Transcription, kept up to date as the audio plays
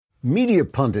Media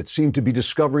pundits seem to be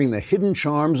discovering the hidden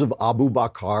charms of Abu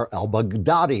Bakr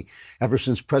al-Baghdadi. Ever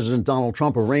since President Donald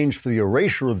Trump arranged for the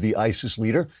erasure of the ISIS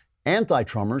leader,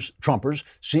 anti-Trumpers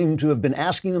seem to have been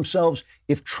asking themselves,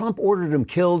 if Trump ordered him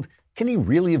killed, can he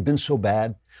really have been so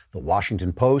bad? The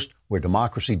Washington Post, where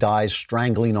democracy dies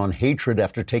strangling on hatred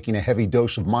after taking a heavy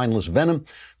dose of mindless venom,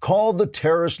 called the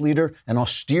terrorist leader an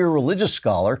austere religious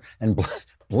scholar and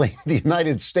blamed the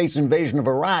United States invasion of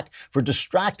Iraq for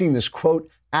distracting this, quote,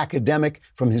 academic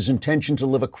from his intention to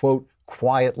live a, quote,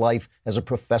 quiet life as a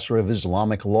professor of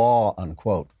Islamic law,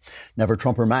 unquote. Never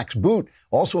Trumper Max Boot,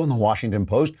 also in the Washington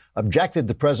Post, objected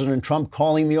to President Trump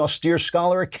calling the austere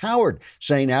scholar a coward,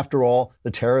 saying, after all,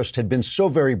 the terrorist had been so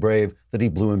very brave that he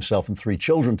blew himself and 3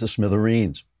 children to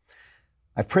smithereens.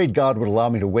 I've prayed God would allow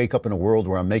me to wake up in a world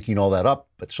where I'm making all that up,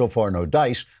 but so far no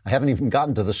dice. I haven't even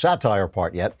gotten to the satire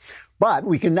part yet. But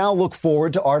we can now look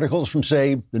forward to articles from,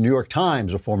 say, the New York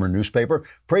Times, a former newspaper,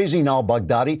 praising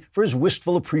al-Baghdadi for his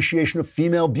wistful appreciation of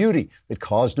female beauty that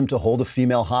caused him to hold a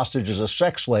female hostage as a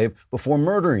sex slave before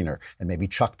murdering her. And maybe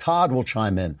Chuck Todd will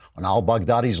chime in on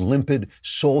al-Baghdadi's limpid,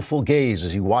 soulful gaze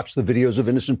as he watched the videos of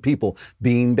innocent people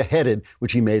being beheaded,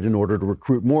 which he made in order to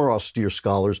recruit more austere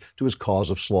scholars to his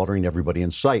cause of slaughtering everybody in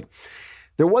sight.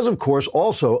 There was, of course,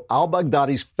 also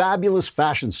al-Baghdadi's fabulous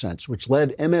fashion sense, which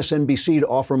led MSNBC to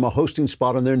offer him a hosting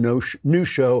spot on their new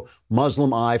show,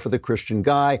 Muslim Eye for the Christian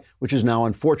Guy, which has now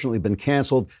unfortunately been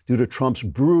canceled due to Trump's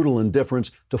brutal indifference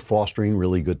to fostering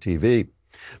really good TV.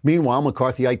 Meanwhile,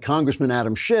 McCarthyite Congressman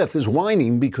Adam Schiff is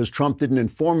whining because Trump didn't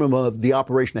inform him of the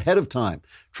operation ahead of time.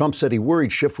 Trump said he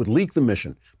worried Schiff would leak the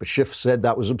mission, but Schiff said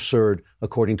that was absurd,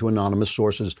 according to anonymous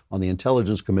sources on the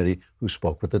Intelligence Committee who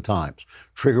spoke with the Times.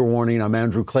 Trigger warning, I'm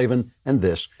Andrew Klavan, and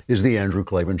this is The Andrew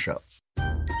Klavan Show.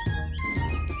 I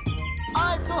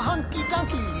feel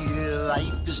hunky-dunky,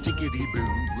 life is tickety-boo.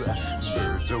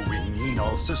 Birds are winging,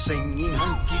 also singing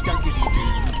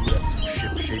hunky-dunky-doo.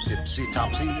 Ship-shaped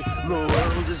ipsy-topsy, the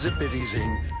world is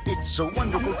zippity-zing. It's a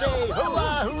wonderful day,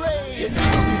 hurrah, hooray! It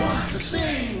makes me want to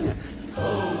sing.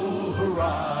 Oh,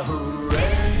 hurrah,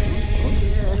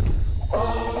 hooray!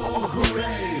 Oh,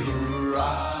 hooray,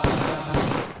 hurrah!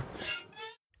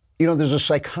 You know, there's a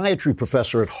psychiatry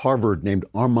professor at Harvard named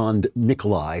Armand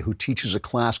Nicolai who teaches a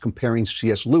class comparing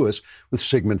C.S. Lewis with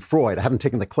Sigmund Freud. I haven't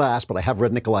taken the class, but I have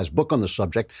read Nicolai's book on the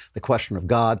subject, The Question of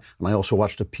God, and I also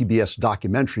watched a PBS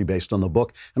documentary based on the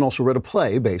book and also read a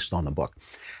play based on the book.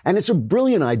 And it's a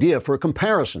brilliant idea for a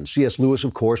comparison. C.S. Lewis,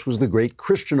 of course, was the great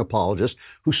Christian apologist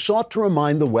who sought to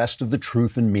remind the West of the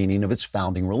truth and meaning of its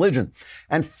founding religion.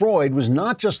 And Freud was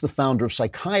not just the founder of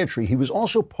psychiatry, he was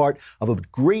also part of a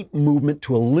great movement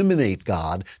to eliminate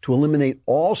God, to eliminate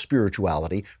all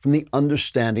spirituality from the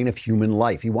understanding of human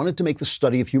life. He wanted to make the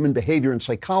study of human behavior and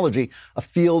psychology a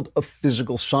field of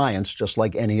physical science, just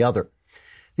like any other.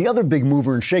 The other big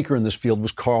mover and shaker in this field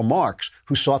was Karl Marx,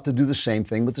 who sought to do the same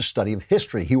thing with the study of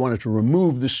history. He wanted to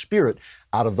remove the spirit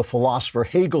out of the philosopher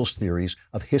Hegel's theories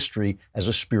of history as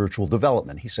a spiritual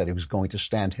development. He said he was going to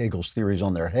stand Hegel's theories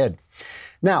on their head.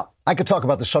 Now, I could talk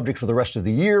about the subject for the rest of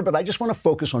the year, but I just want to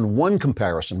focus on one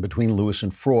comparison between Lewis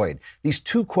and Freud. These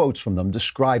 2 quotes from them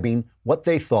describing what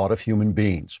they thought of human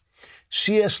beings.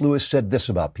 C.S. Lewis said this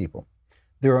about people: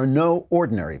 "There are no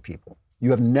ordinary people.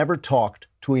 You have never talked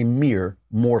to a mere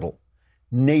mortal.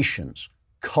 Nations,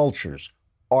 cultures,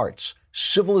 arts,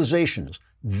 civilizations,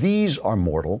 these are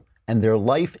mortal, and their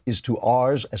life is to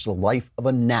ours as the life of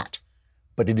a gnat.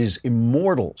 But it is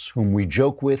immortals whom we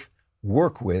joke with,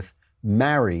 work with,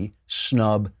 marry,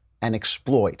 snub, and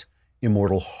exploit,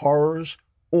 immortal horrors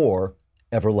or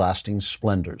everlasting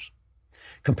splendors."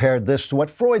 Compared this to what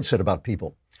Freud said about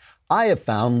people: "I have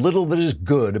found little that is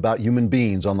good about human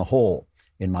beings on the whole.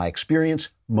 In my experience,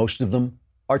 most of them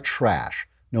are trash,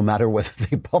 no matter whether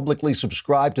they publicly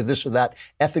subscribe to this or that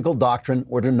ethical doctrine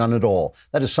or to none at all.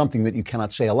 That is something that you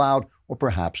cannot say aloud or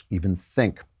perhaps even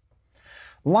think."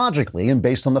 Logically, and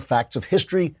based on the facts of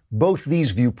history, both these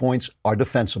viewpoints are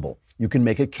defensible. You can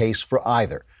make a case for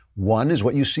either. One is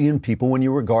what you see in people when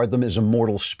you regard them as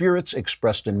immortal spirits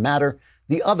expressed in matter.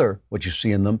 The other, what you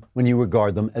see in them when you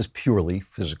regard them as purely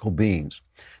physical beings.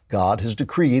 God has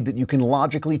decreed that you can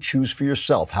logically choose for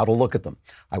yourself how to look at them.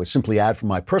 I would simply add from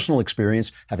my personal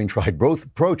experience, having tried both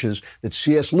approaches, that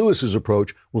C.S. Lewis's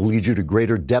approach will lead you to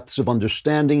greater depths of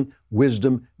understanding,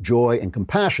 wisdom, joy, and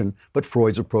compassion, but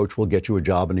Freud's approach will get you a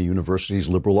job in a university's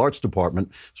liberal arts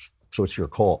department, so it's your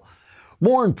call.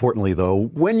 More importantly,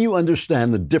 though, when you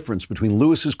understand the difference between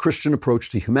Lewis's Christian approach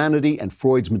to humanity and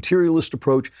Freud's materialist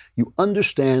approach, you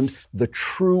understand the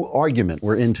true argument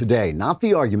we're in today, not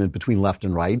the argument between left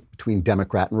and right, between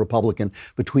Democrat and Republican,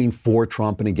 between for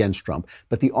Trump and against Trump,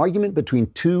 but the argument between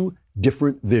 2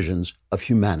 different visions of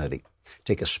humanity.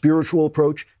 Take a spiritual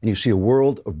approach and you see a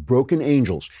world of broken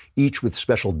angels, each with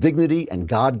special dignity and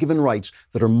God-given rights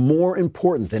that are more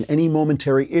important than any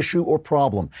momentary issue or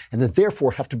problem, and that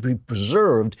therefore have to be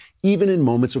preserved even in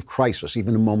moments of crisis,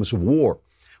 even in moments of war.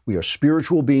 We are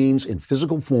spiritual beings in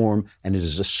physical form, and it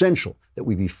is essential that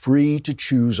we be free to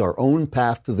choose our own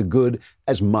path to the good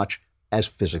as much as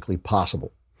physically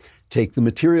possible. Take the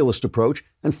materialist approach,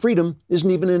 and freedom isn't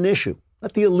even an issue.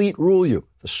 Let the elite rule you.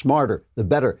 The smarter, the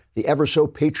better, the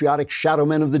ever-so-patriotic shadow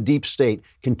men of the deep state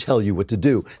can tell you what to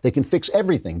do. They can fix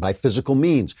everything by physical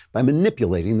means, by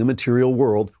manipulating the material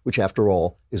world, which, after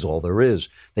all, is all there is.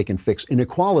 They can fix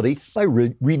inequality by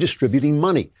redistributing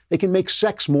money. They can make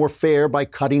sex more fair by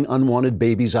cutting unwanted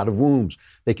babies out of wombs.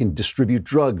 They can distribute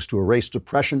drugs to erase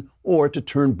depression or to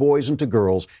turn boys into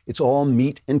girls. It's all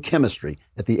meat and chemistry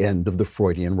at the end of the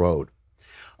Freudian road.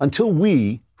 Until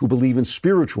we, who believe in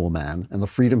spiritual man and the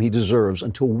freedom he deserves,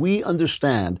 until we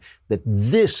understand that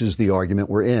this is the argument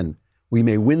we're in, we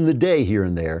may win the day here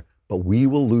and there, but we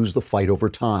will lose the fight over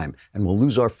time, and we'll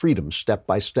lose our freedom step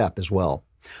by step as well.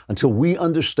 Until we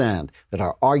understand that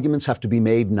our arguments have to be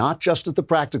made not just at the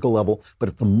practical level, but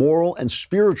at the moral and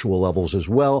spiritual levels as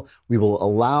well, we will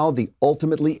allow the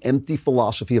ultimately empty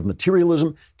philosophy of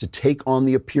materialism to take on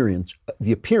the appearance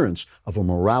of a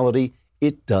morality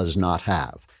it does not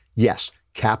have. Yes,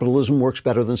 capitalism works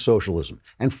better than socialism,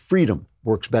 and freedom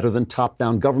works better than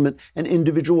top-down government, and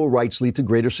individual rights lead to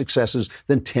greater successes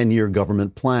than 10-year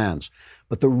government plans.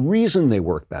 But the reason they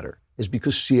work better is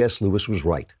because C.S. Lewis was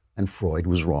right and Freud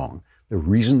was wrong. The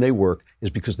reason they work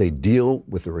is because they deal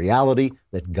with the reality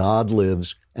that God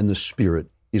lives and the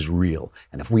Spirit is real.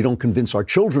 And if we don't convince our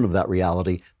children of that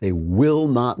reality, they will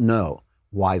not know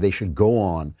why they should go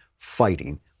on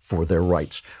fighting for their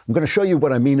rights. I'm going to show you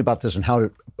what I mean about this and how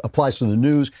it applies to the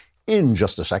news in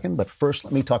just a second. But first,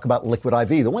 let me talk about Liquid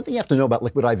IV. The one thing you have to know about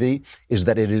Liquid IV is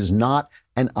that it is not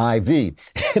an IV.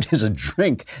 It is a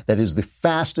drink that is the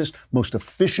fastest, most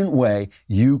efficient way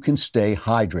you can stay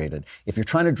hydrated. If you're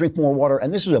trying to drink more water,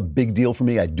 and this is a big deal for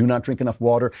me, I do not drink enough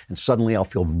water, and suddenly I'll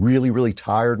feel really, really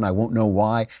tired, and I won't know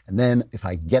why. And then if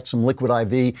I get some Liquid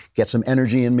IV, get some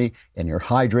energy in me, and you're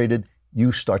hydrated,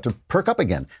 you start to perk up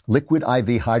again. Liquid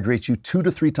IV hydrates you 2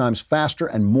 to 3 times faster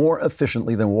and more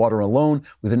efficiently than water alone,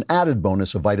 with an added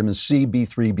bonus of vitamins C,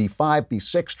 B3, B5,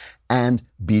 B6, and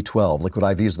B12. Liquid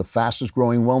IV is the fastest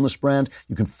growing wellness brand.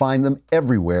 You can find them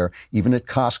everywhere, even at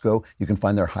Costco. You can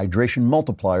find their hydration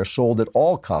multiplier sold at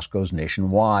all Costco's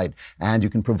nationwide. And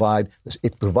it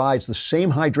provides the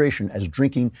same hydration as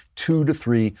drinking 2 to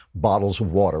 3 bottles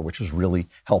of water, which is really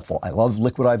helpful. I love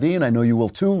Liquid IV, and I know you will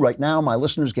too. Right now, my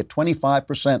listeners get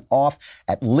 25% off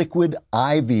at liquidiv.com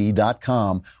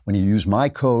when you use my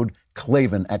code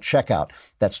Klavan at checkout.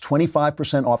 That's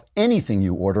 25% off anything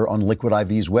you order on Liquid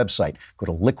IV's website. Go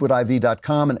to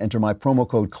liquidiv.com and enter my promo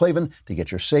code Klavan to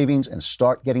get your savings and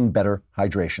start getting better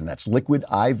hydration. That's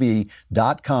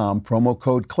liquidiv.com, promo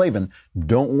code Klavan.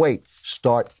 Don't wait.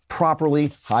 Start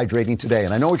properly hydrating today.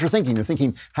 And I know what you're thinking. You're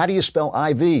thinking, how do you spell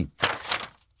IV?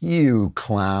 You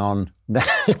clown.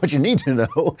 What you need to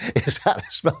know is how to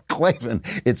spell Klavan.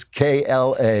 It's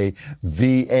Klavan.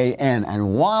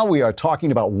 And while we are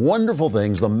talking about wonderful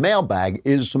things, the mailbag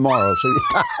is tomorrow. So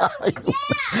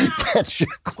get your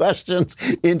questions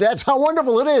in. That's how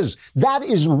wonderful it is. That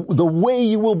is the way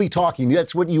you will be talking.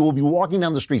 That's what you will be walking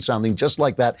down the street sounding just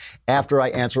like that after I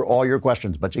answer all your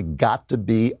questions. But you got to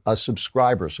be a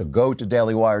subscriber. So go to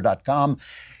dailywire.com.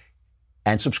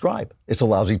 and subscribe. It's a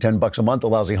lousy $10 a month, a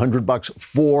lousy $100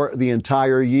 for the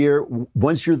entire year.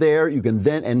 Once you're there, you can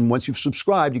then, and once you've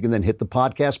subscribed, you can then hit the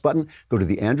podcast button, go to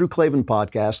the Andrew Klavan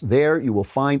podcast. There you will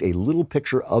find a little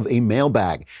picture of a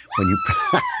mailbag. When you,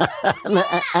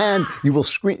 and you will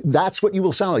scream, that's what you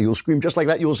will sound like. You will scream just like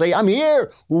that. You will say, I'm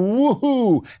here,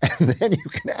 woohoo. And then you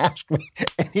can ask me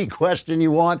any question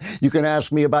you want. You can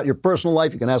ask me about your personal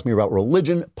life. You can ask me about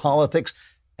religion, politics,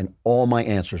 and all my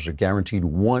answers are guaranteed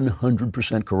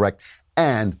 100% correct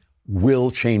and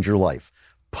will change your life.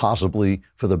 Possibly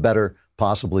for the better.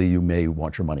 Possibly you may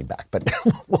want your money back. But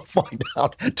we'll find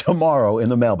out tomorrow in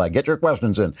the mailbag. Get your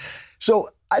questions in. So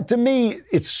to me,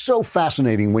 it's so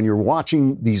fascinating when you're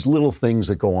watching these little things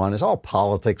that go on. It's all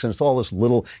politics and it's all this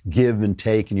little give and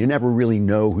take. And you never really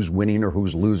know who's winning or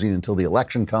who's losing until the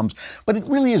election comes. But it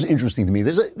really is interesting to me.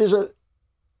 There's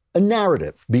a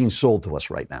narrative being sold to us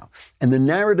right now. And the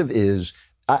narrative is,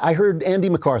 I heard Andy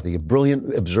McCarthy, a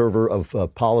brilliant observer of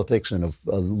politics and of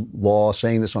law,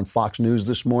 saying this on Fox News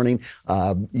this morning.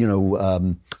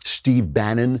 Steve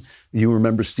Bannon, you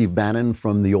remember Steve Bannon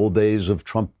from the old days of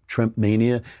Trump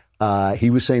mania? He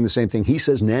was saying the same thing. He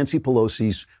says Nancy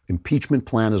Pelosi's impeachment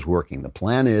plan is working. The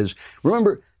plan is,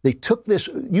 remember, they took this,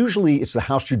 usually it's the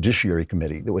House Judiciary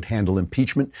Committee that would handle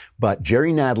impeachment, but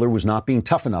Jerry Nadler was not being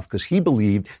tough enough because he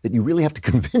believed that you really have to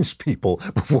convince people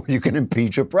before you can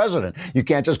impeach a president. You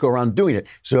can't just go around doing it.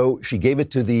 So she gave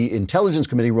it to the Intelligence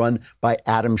Committee run by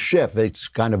Adam Schiff. It's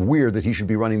kind of weird that he should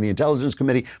be running the Intelligence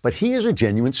Committee, but he is a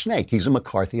genuine snake. He's a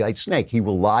McCarthyite snake. He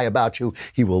will lie about you.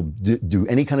 He will do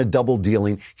any kind of double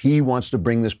dealing. He wants to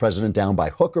bring this president down by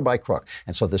hook or by crook.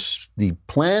 And so the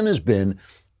plan has been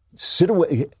sit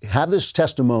away, have this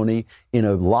testimony in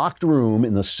a locked room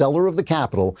in the cellar of the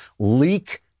Capitol,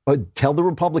 leak, tell the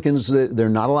Republicans that they're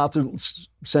not allowed to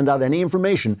send out any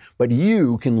information, but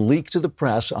you can leak to the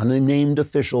press. Unnamed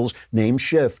officials named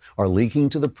Schiff are leaking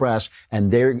to the press,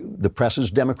 and the press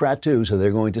is Democrat too, so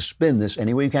they're going to spin this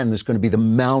any way you can. There's going to be the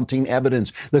mounting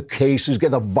evidence. The case is,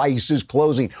 the vice is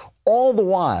closing. All the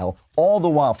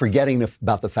while forgetting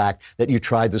about the fact that you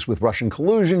tried this with Russian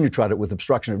collusion, you tried it with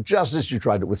obstruction of justice, you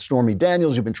tried it with Stormy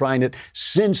Daniels, you've been trying it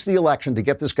since the election to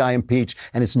get this guy impeached.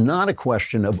 And it's not a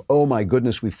question of, oh my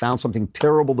goodness, we found something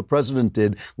terrible the president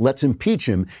did, let's impeach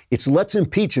him. It's let's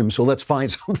impeach him, so let's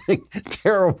find something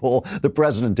terrible the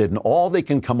president did. And all they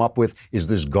can come up with is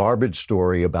this garbage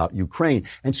story about Ukraine.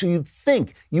 And so you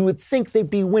would think they'd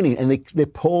be winning. And the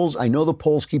polls, I know the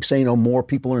polls keep saying, oh, more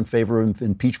people are in favor of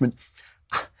impeachment.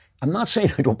 I'm not saying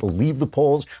I don't believe the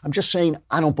polls. I'm just saying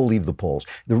I don't believe the polls.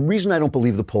 The reason I don't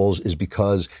believe the polls is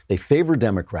because they favor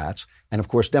Democrats. And of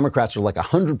course, Democrats are like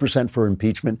 100% for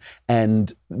impeachment.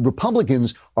 And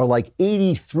Republicans are like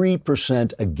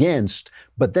 83% against.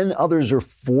 But then others are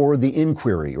for the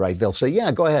inquiry, right? They'll say,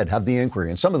 yeah, go ahead, have the inquiry.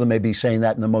 And some of them may be saying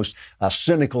that in the most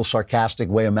cynical, sarcastic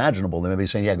way imaginable. They may be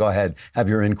saying, yeah, go ahead, have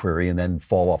your inquiry and then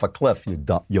fall off a cliff,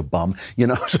 you bum.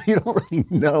 So you don't really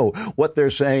know what they're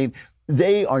saying.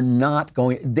 They are not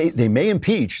going, they may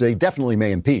impeach. They definitely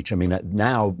may impeach. I mean,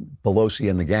 now Pelosi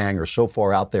and the gang are so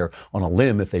far out there on a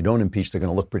limb. If they don't impeach, they're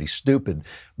going to look pretty stupid.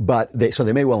 So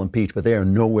they may well impeach, but they are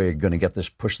no way going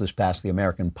to push this past the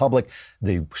American public.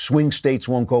 The swing states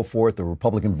won't go for it. The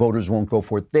Republican voters won't go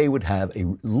for it. They would have a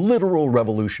literal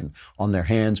revolution on their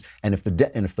hands. And if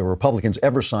the Republicans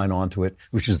ever sign on to it,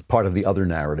 which is part of the other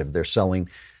narrative they're selling,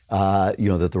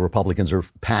 that the Republicans are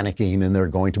panicking and they're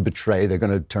going to betray, they're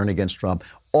going to turn against Trump.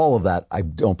 All of that, I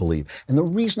don't believe. And the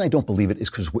reason I don't believe it is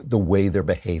because the way they're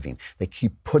behaving. They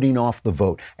keep putting off the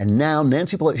vote. And now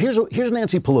Nancy Pelosi, here's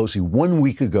Nancy Pelosi 1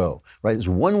 week ago, right? It's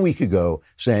 1 week ago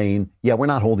saying, yeah, we're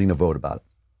not holding a vote about it.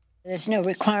 There's no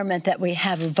requirement that we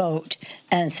have a vote.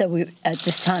 And so at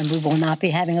this time, we will not be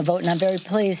having a vote. And I'm very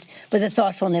pleased with the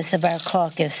thoughtfulness of our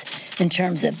caucus in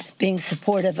terms of being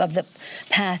supportive of the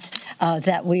path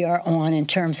that we are on in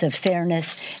terms of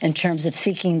fairness, in terms of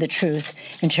seeking the truth,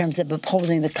 in terms of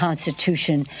upholding the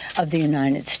Constitution of the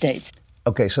United States.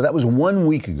 Okay, so that was 1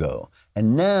 week ago.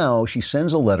 And now she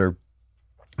sends a letter,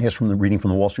 I guess from the reading from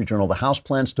the Wall Street Journal, the House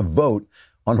plans to vote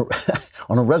on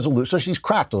a resolution. So she's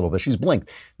cracked a little bit. She's blinked.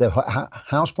 The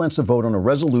House plans to vote on a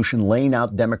resolution laying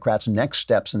out Democrats' next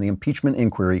steps in the impeachment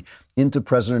inquiry into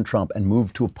President Trump and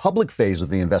move to a public phase of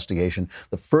the investigation,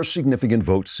 the first significant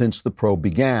vote since the probe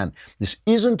began. This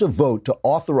isn't a vote to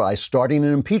authorize starting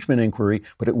an impeachment inquiry,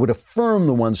 but it would affirm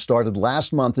the one started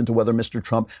last month into whether Mr.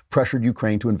 Trump pressured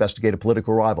Ukraine to investigate a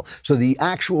political rival. So the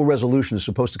actual resolution is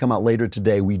supposed to come out later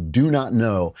today. We do not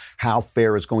know how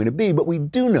fair it's going to be, but we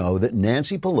do know that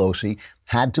Nancy Pelosi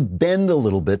had to bend a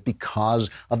little bit because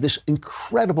of this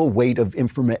incredible weight of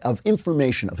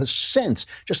information, of a sense,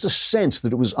 just a sense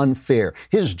that it was unfair.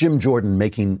 Here's Jim Jordan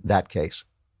making that case.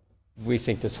 We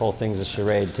think this whole thing's a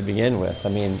charade to begin with. I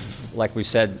mean, like we've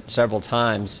said several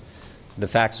times, the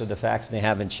facts are the facts and they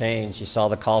haven't changed. You saw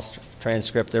the call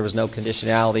transcript. There was no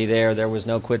conditionality there. There was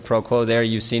no quid pro quo there.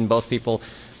 You've seen both people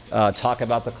talk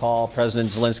about the call, President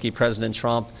Zelensky, President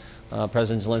Trump.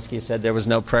 President Zelensky said there was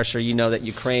no pressure. You know that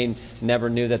Ukraine never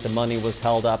knew that the money was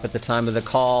held up at the time of the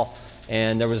call,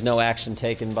 and there was no action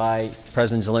taken by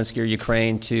President Zelensky or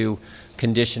Ukraine to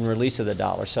condition release of the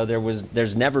dollar. So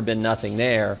there's never been nothing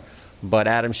there. But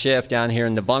Adam Schiff down here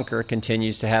in the bunker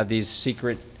continues to have these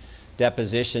secret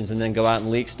depositions and then go out and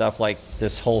leak stuff like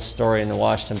this whole story in the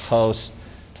Washington Post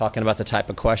talking about the type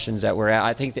of questions that we're at.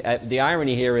 I think the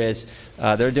irony here is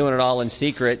they're doing it all in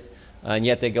secret. And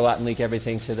yet they go out and leak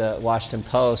everything to the Washington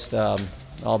Post,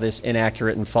 all this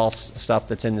inaccurate and false stuff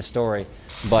that's in the story.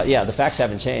 But, yeah, the facts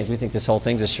haven't changed. We think this whole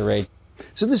thing's a charade.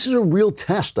 So this is a real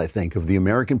test, I think, of the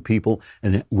American people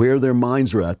and where their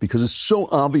minds are at, because it's so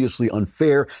obviously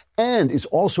unfair and it's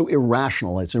also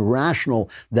irrational. It's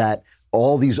irrational that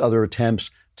all these other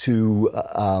attempts to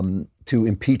to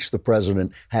impeach the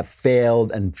president have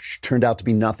failed and turned out to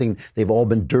be nothing. They've all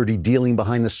been dirty dealing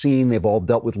behind the scene. They've all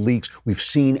dealt with leaks. We've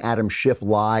seen Adam Schiff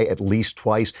lie at least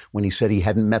twice when he said he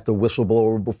hadn't met the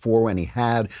whistleblower before, and he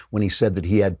had, when he said that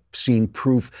he had seen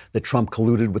proof that Trump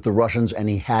colluded with the Russians and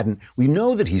he hadn't. We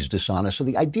know that he's dishonest. So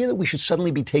the idea that we should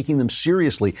suddenly be taking them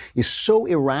seriously is so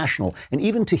irrational. And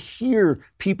even to hear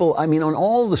people, I mean, on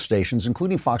all the stations,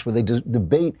 including Fox, where they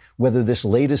debate whether this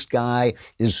latest guy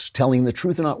is telling the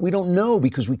truth or not, we don't know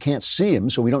because we can't see him.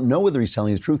 So we don't know whether he's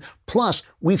telling the truth. Plus,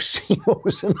 we've seen what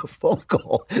was in the phone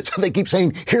call. So they keep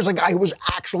saying, here's a guy who was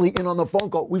actually in on the phone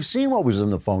call. We've seen what was in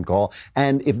the phone call.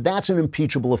 And if that's an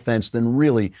impeachable offense, then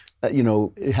really,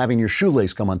 having your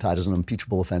shoelace come untied is an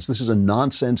impeachable offense. This is a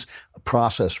nonsense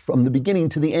process from the beginning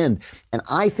to the end. And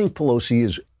I think Pelosi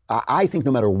is, I think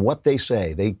no matter what they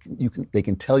say, they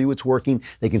can tell you it's working.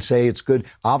 They can say it's good.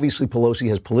 Obviously, Pelosi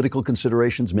has political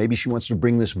considerations. Maybe she wants to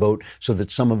bring this vote so that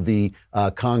some of the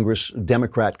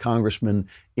Democrat congressmen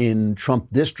in Trump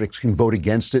districts can vote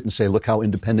against it and say, look how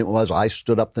independent it was. I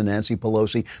stood up to Nancy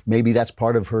Pelosi. Maybe that's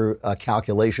part of her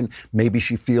calculation. Maybe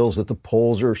she feels that the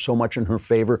polls are so much in her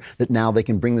favor that now they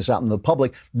can bring this out in the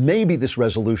public. Maybe this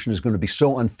resolution is going to be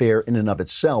so unfair in and of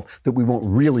itself that we won't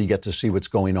really get to see what's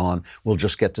going on. We'll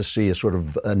just get to see a sort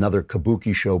of another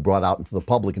kabuki show brought out into the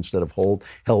public instead of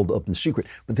held up in secret.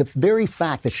 But the very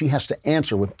fact that she has to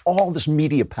answer with all this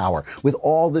media power, with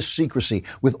all this secrecy,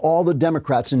 with all the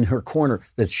Democrats in her corner,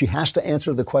 that she has to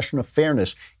answer the question of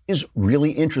fairness is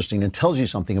really interesting and tells you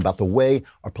something about the way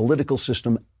our political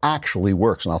system actually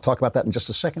works. And I'll talk about that in just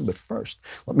a second. But first,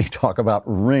 let me talk about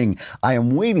Ring. I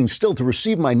am waiting still to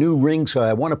receive my new Ring, so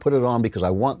I want to put it on because I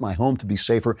want my home to be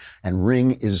safer. And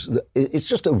Ring it's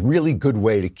just a really good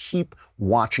way to keep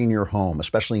watching your home,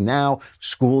 especially now.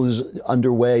 School is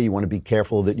underway. You want to be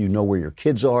careful that you know where your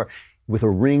kids are. With a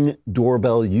Ring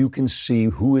doorbell, you can see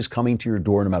who is coming to your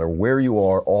door no matter where you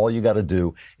are. All you got to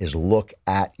do is look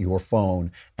at your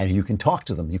phone and you can talk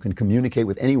to them. You can communicate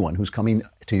with anyone who's coming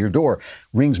to your door.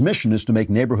 Ring's mission is to make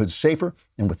neighborhoods safer.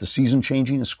 And with the season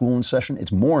changing and school in session,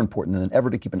 it's more important than ever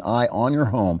to keep an eye on your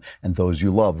home and those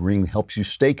you love. Ring helps you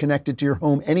stay connected to your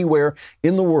home anywhere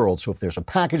in the world. So if there's a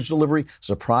package delivery,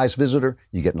 surprise visitor,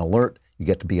 you get an alert. You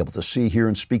get to be able to see, hear,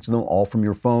 and speak to them all from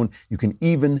your phone. You can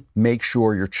even make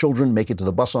sure your children make it to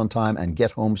the bus on time and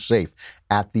get home safe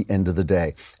at the end of the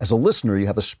day. As a listener, you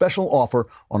have a special offer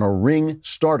on a Ring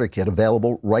starter kit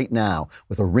available right now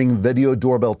with a Ring Video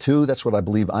Doorbell 2, that's what I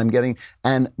believe I'm getting,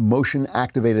 and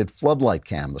motion-activated floodlight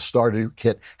cam. The starter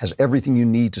kit has everything you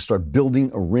need to start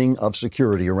building a ring of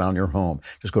security around your home.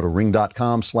 Just go to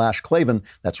ring.com/Klavan.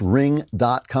 That's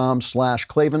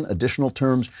ring.com/Klavan. Additional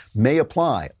terms may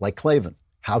apply, like Klavan.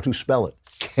 How to spell it?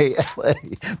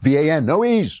 Klavan. No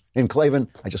E's in Klavan.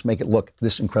 I just make it look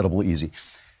this incredibly easy.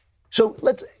 So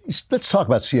let's talk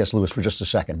about C.S. Lewis for just a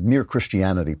second. Mere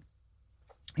Christianity.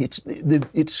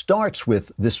 It starts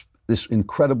with this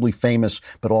incredibly famous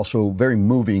but also very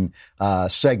moving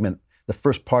segment. The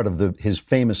first part of his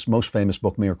most famous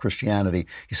book, Mere Christianity.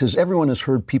 He says, everyone has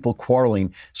heard people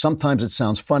quarreling. Sometimes it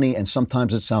sounds funny and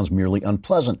sometimes it sounds merely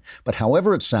unpleasant. But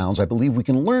however it sounds, I believe we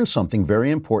can learn something very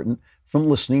important from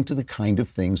listening to the kind of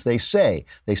things they say.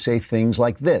 They say things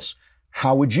like this: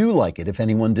 how would you like it if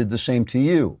anyone did the same to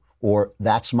you? Or,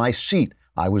 that's my seat,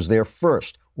 I was there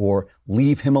first. Or,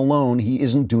 leave him alone, he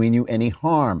isn't doing you any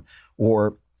harm.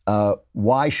 Or,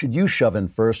 why should you shove in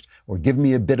first? Or, give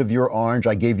me a bit of your orange,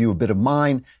 I gave you a bit of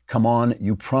mine. Come on,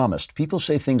 you promised. People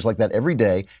say things like that every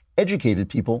day. Educated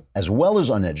people as well as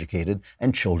uneducated,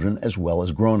 and children as well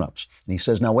as grown-ups. And he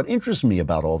says, now what interests me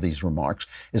about all these remarks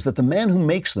is that the man who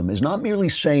makes them is not merely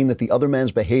saying that the other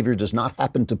man's behavior does not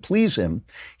happen to please him.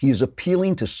 He is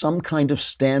appealing to some kind of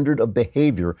standard of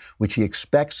behavior which he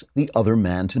expects the other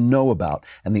man to know about.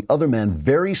 And the other man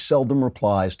very seldom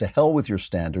replies, to hell with your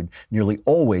standard. Nearly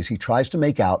always he tries to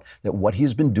make out that what he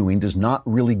has been doing does not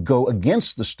really go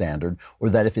against the standard, or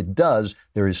that if it does,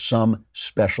 there is some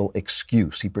special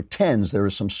excuse. He pretends there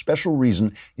is some special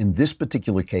reason in this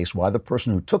particular case why the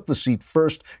person who took the seat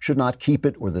first should not keep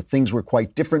it, or that things were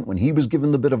quite different when he was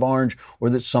given the bit of orange, or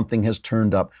that something has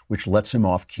turned up which lets him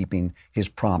off keeping his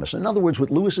promise. In other words,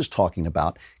 what Lewis is talking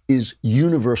about is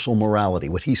universal morality,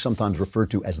 what he sometimes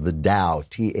referred to as the Tao,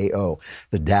 T-A-O,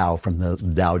 the Tao from the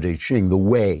Tao Te Ching, the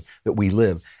way that we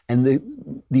live. And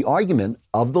the argument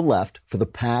of the left for the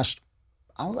past,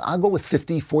 I'll go with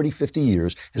 50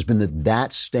 years, has been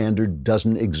that standard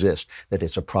doesn't exist, that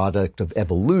it's a product of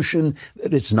evolution,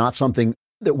 that it's not something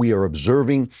that we are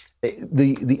observing.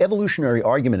 The evolutionary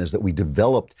argument is that we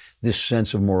developed this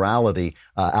sense of morality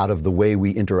out of the way we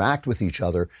interact with each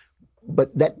other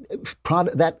But that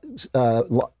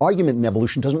argument in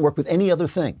evolution doesn't work with any other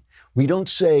thing. We don't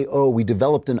say, oh, we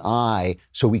developed an eye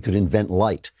so we could invent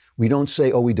light. We don't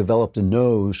say, oh, we developed a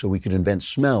nose so we could invent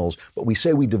smells, but we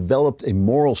say we developed a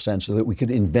moral sense so that we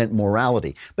could invent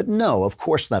morality. But no, of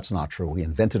course that's not true. We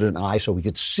invented an eye so we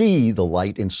could see the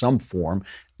light in some form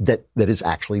that is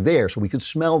actually there. So we could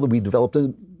smell that we developed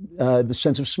the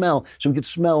sense of smell, so we could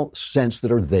smell scents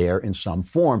that are there in some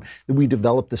form. That we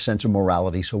developed the sense of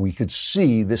morality so we could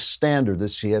see this standard that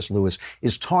C.S. Lewis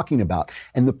is talking about.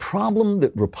 And the problem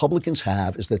that Republicans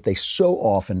have is that they so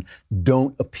often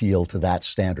don't appeal to that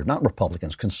standard. Not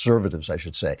Republicans, conservatives, I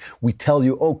should say. We tell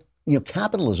you, oh,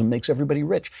 capitalism makes everybody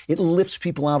rich. It lifts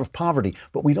people out of poverty.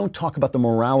 But we don't talk about the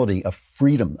morality of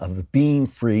freedom, of being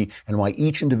free, and why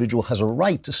each individual has a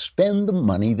right to spend the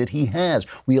money that he has.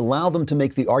 We allow them to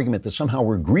make the argument that somehow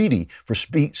we're greedy for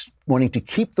wanting to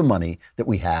keep the money that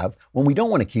we have. When we don't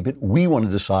want to keep it, we want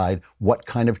to decide what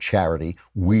kind of charity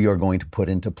we are going to put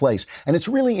into place. And it's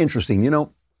really interesting.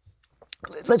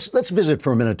 Let's visit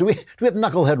for a minute. Do we have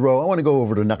Knucklehead Row? I want to go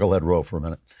over to Knucklehead Row for a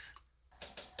minute.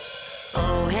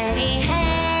 Oh, hey,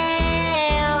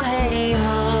 hey, oh, hey,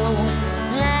 ho,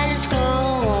 let us go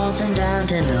waltzing down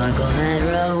to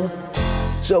Knucklehead Row.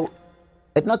 So,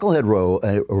 at Knucklehead Row,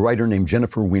 a writer named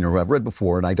Jennifer Weiner, who I've read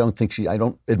before, and I don't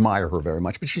admire her very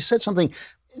much, but she said something.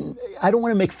 I don't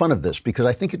want to make fun of this because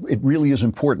I think it really is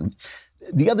important.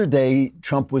 The other day,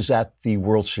 Trump was at the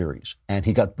World Series and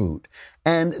he got booed.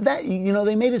 And that,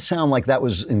 they made it sound like that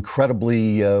was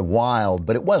incredibly wild,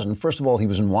 but it wasn't. First of all, he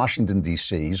was in Washington,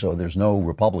 D.C., so there's no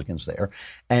Republicans there.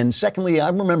 And secondly, I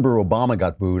remember Obama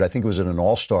got booed. I think it was at an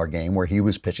all-star game where he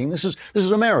was pitching. This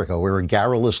is America. We're a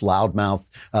garrulous, loudmouth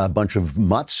bunch of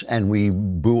mutts, and we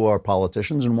boo our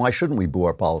politicians. And why shouldn't we boo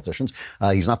our politicians?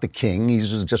 He's not the king.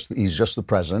 He's just the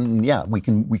president. And yeah, we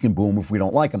can boo him if we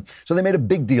don't like him. So they made a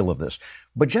big deal of this.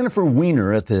 But Jennifer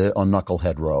Weiner on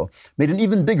Knucklehead Row made an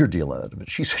even bigger deal out of it.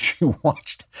 She said she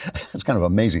watched, it's kind of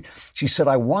amazing. She said,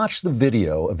 I watched the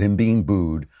video of him being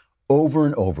booed over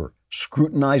and over,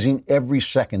 scrutinizing every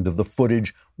second of the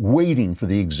footage, waiting for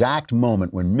the exact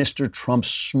moment when Mr. Trump's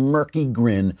smirky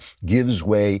grin gives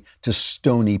way to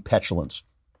stony petulance.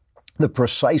 The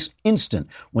precise instant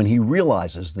when he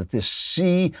realizes that this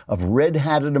sea of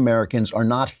red-hatted Americans are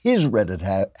not his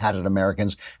red-hatted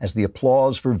Americans, as the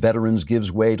applause for veterans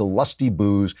gives way to lusty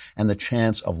boos and the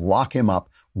chants of lock him up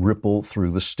ripple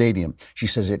through the stadium. She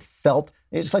says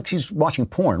it's like she's watching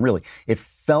porn, really. It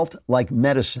felt like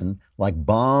medicine, like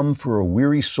balm for a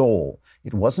weary soul.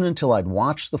 It wasn't until I'd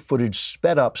watched the footage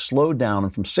sped up, slowed down,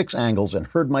 and from 6 angles and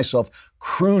heard myself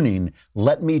crooning,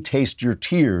 "Let me taste your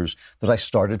tears," that I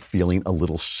started feeling a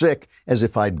little sick, as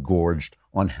if I'd gorged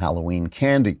on Halloween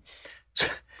candy.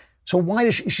 So why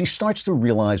does she starts to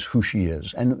realize who she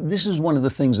is? And this is one of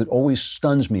the things that always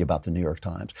stuns me about the New York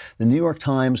Times. The New York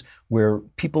Times, where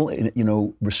people,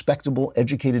 respectable,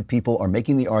 educated people are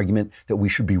making the argument that we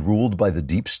should be ruled by the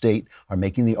deep state, are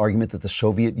making the argument that the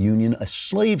Soviet Union, a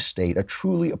slave state, a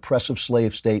truly oppressive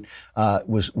slave state,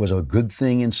 was a good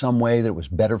thing in some way, that it was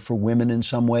better for women in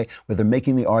some way, where they're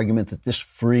making the argument that this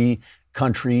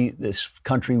country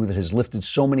that has lifted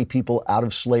so many people out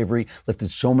of slavery, lifted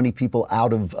so many people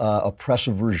out of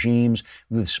oppressive regimes,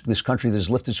 this country that has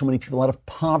lifted so many people out of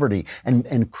poverty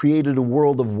and created a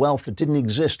world of wealth that didn't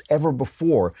exist ever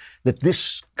before, that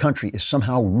this country is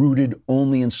somehow rooted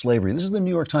only in slavery. This is the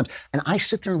New York Times. And I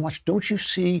sit there and watch. Don't you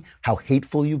see how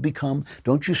hateful you've become?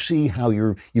 Don't you see how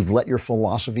you've let your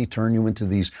philosophy turn you into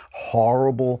these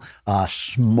horrible,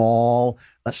 small,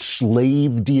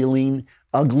 slave-dealing,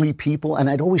 ugly people? And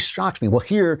it always shocks me. Well,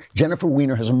 here, Jennifer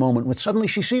Weiner has a moment when suddenly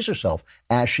she sees herself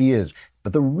as she is.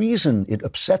 But the reason it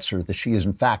upsets her that she is,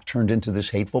 in fact, turned into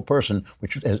this hateful person,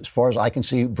 which, as far as I can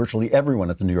see, virtually everyone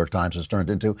at the New York Times has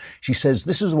turned into, she says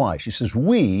this is why. She says,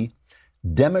 we,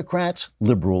 Democrats,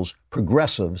 liberals,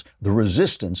 progressives, the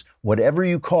resistance, whatever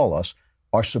you call us,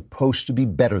 are supposed to be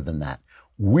better than that.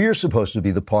 We're supposed to be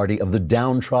the party of the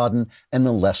downtrodden and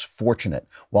the less fortunate.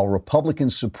 While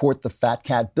Republicans support the fat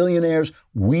cat billionaires,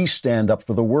 we stand up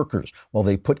for the workers. While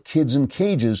they put kids in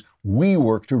cages, we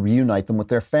work to reunite them with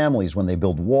their families. When they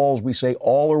build walls, we say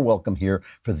all are welcome here.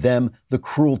 For them, the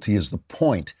cruelty is the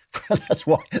point. That's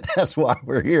why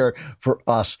we're here. For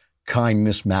us,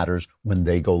 kindness matters. When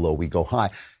they go low, we go high.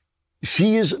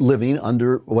 She is living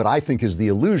under what I think is the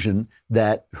illusion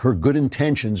that her good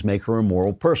intentions make her a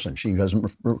moral person. She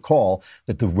doesn't recall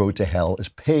that the road to hell is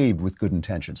paved with good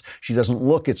intentions. She doesn't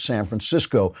look at San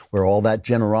Francisco, where all that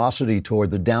generosity toward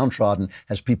the downtrodden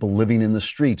has people living in the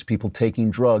streets, people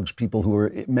taking drugs, people who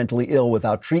are mentally ill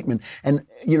without treatment. And,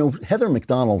 Heather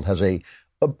McDonald has a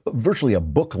virtually a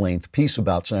book-length piece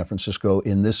about San Francisco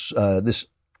in this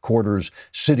quarter's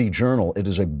City Journal. It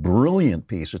is a brilliant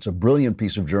piece. It's a brilliant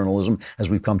piece of journalism, as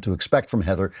we've come to expect from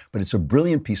Heather, but it's a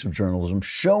brilliant piece of journalism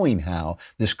showing how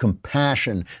this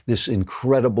compassion, this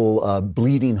incredible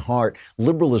bleeding heart,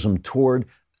 liberalism toward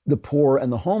the poor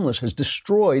and the homeless has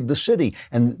destroyed the city.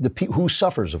 And who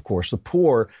suffers, of course? The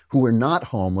poor who are not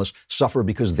homeless suffer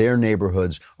because their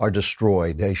neighborhoods are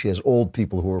destroyed. She has old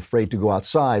people who are afraid to go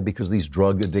outside because these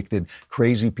drug-addicted,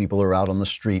 crazy people are out on the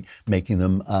street making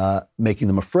them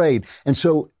afraid. And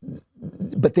so,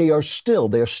 but they are still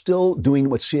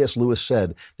doing what C.S. Lewis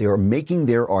said. They are making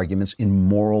their arguments in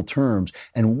moral terms.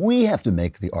 And we have to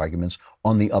make the arguments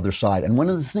on the other side. And one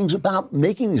of the things about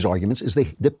making these arguments is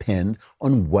they depend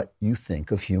on what you think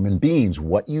of human beings,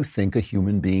 what you think a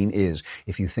human being is.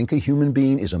 If you think a human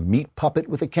being is a meat puppet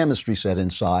with a chemistry set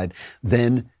inside,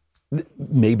 then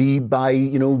maybe by,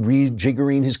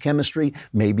 rejiggering his chemistry,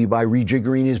 maybe by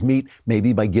rejiggering his meat,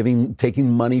 maybe by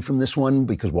taking money from this one,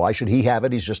 because why should he have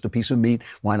it? He's just a piece of meat.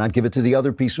 Why not give it to the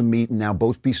other piece of meat? And now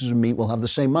both pieces of meat will have the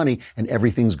same money and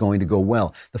everything's going to go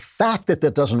well. The fact that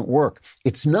that doesn't work,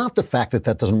 it's not the fact that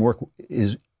that doesn't work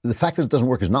is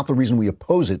not the reason we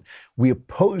oppose it. We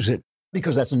oppose it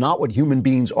because that's not what human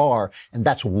beings are, and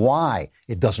that's why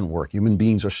it doesn't work. Human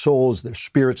beings are souls, they're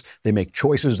spirits, they make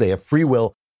choices, they have free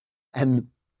will. And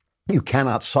you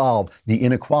cannot solve the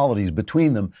inequalities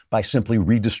between them by simply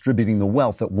redistributing the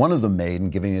wealth that one of them made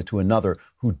and giving it to another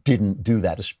who didn't do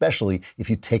that, especially if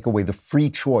you take away the free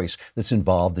choice that's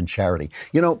involved in charity.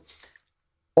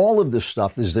 All of this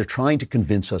stuff is they're trying to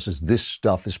convince us as this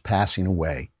stuff is passing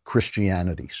away.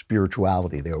 Christianity,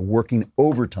 spirituality, they are working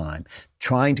overtime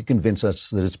trying to convince us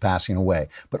that it's passing away.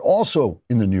 But also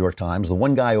in the New York Times, the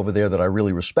one guy over there that I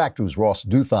really respect, who's Ross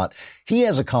Douthat, he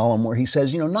has a column where he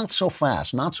says, not so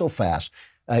fast, not so fast.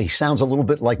 He sounds a little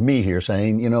bit like me here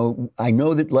saying, I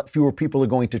know that fewer people are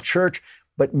going to church,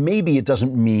 but maybe it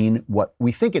doesn't mean what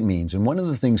we think it means. And one of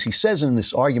the things he says in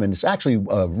this argument, it's actually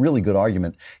a really good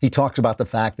argument. He talks about the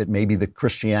fact that maybe the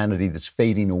Christianity that's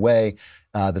fading away,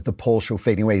 that the polls show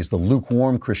fading away, is the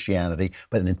lukewarm Christianity,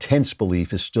 but an intense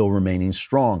belief is still remaining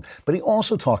strong. But he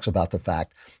also talks about the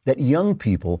fact that young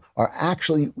people are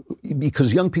actually,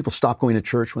 because young people stop going to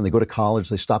church when they go to college,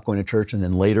 they stop going to church, and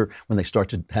then later when they start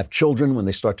to have children, when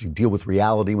they start to deal with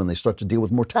reality, when they start to deal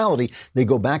with mortality, they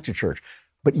go back to church.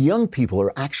 But young people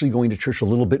are actually going to church a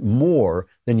little bit more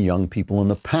than young people in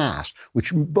the past,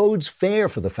 which bodes fair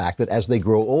for the fact that as they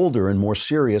grow older and more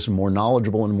serious and more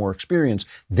knowledgeable and more experienced,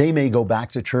 they may go back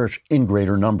to church in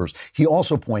greater numbers. He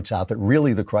also points out that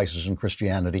really the crisis in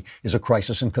Christianity is a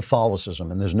crisis in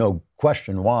Catholicism, and there's no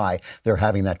question why they're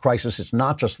having that crisis. It's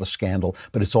not just the scandal,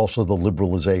 but it's also the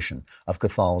liberalization of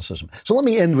Catholicism. So let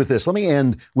me end with this. Let me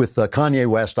end with Kanye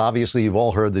West. Obviously, you've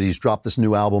all heard that he's dropped this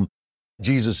new album,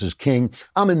 Jesus is King.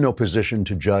 I'm in no position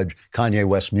to judge Kanye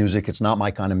West's music. It's not my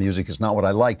kind of music. It's not what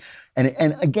I like. And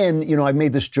again, I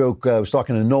made this joke. I was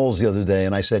talking to Knowles the other day,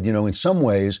 and I said, in some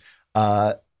ways,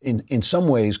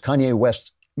 Kanye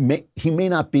West, he may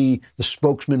not be the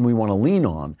spokesman we want to lean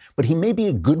on, but he may be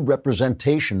a good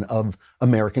representation of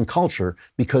American culture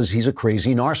because he's a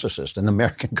crazy narcissist, and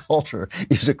American culture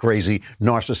is a crazy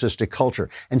narcissistic culture.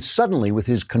 And suddenly, with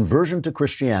his conversion to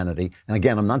Christianity, and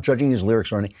again, I'm not judging his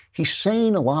lyrics or anything, he's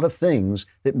saying a lot of things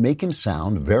that make him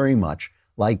sound very much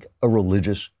like a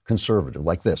religious conservative,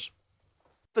 like this.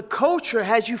 The culture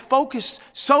has you focused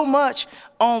so much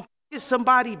on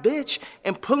somebody bitch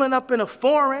and pulling up in a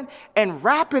foreign and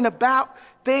rapping about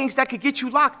things that could get you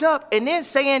locked up and then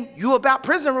saying you about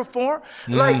prison reform.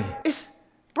 Like,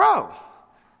 bro,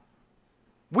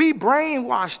 we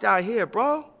brainwashed out here,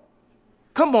 bro.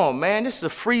 Come on, man, this is a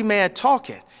free man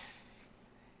talking.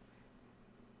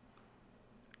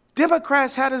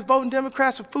 Democrats had us voting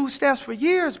Democrats for food stamps for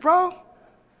years, bro.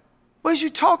 What is you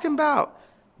talking about?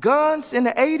 Guns in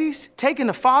the 80s, taking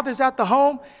the fathers out the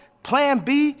home, Plan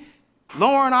B,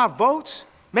 lowering our votes,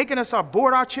 making us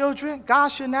abort our children. God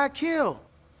should not kill.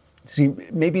 See,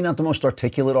 maybe not the most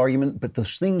articulate argument, but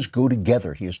those things go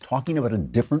together. He is talking about a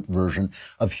different version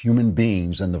of human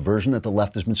beings than the version that the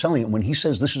left has been selling. And when he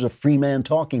says this is a free man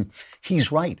talking,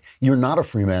 he's right. You're not a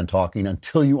free man talking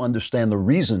until you understand the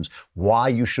reasons why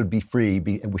you should be free,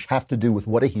 which have to do with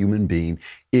what a human being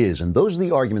is. And those are the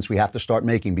arguments we have to start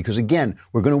making because, again,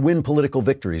 we're going to win political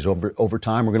victories. Over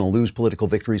time, we're going to lose political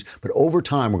victories. But over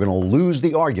time, we're going to lose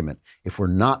the argument if we're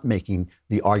not making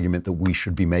the argument that we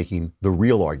should be making, the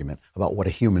real argument about what a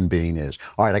human being is.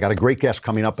 All right, I got a great guest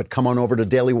coming up, but come on over to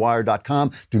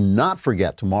dailywire.com. Do not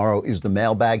forget, tomorrow is the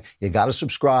mailbag. You got to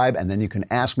subscribe, and then you can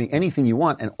ask me anything you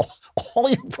want, and all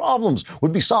your problems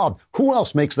would be solved. Who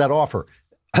else makes that offer?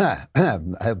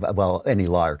 Well, any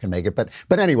liar can make it.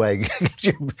 But anyway, get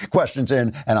your questions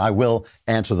in, and I will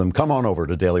answer them. Come on over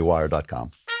to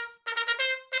dailywire.com.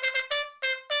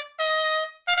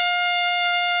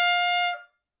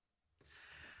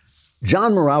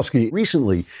 John Murawski,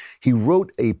 recently, he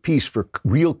wrote a piece for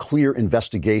Real Clear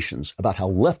Investigations about how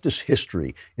leftist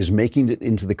history is making it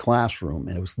into the classroom.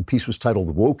 And the piece was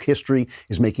titled Woke History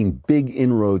is Making Big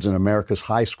Inroads in America's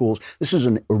High Schools. This is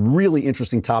a really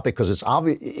interesting topic because it's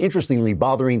interestingly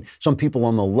bothering some people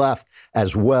on the left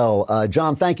as well.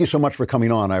 John, thank you so much for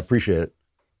coming on. I appreciate it.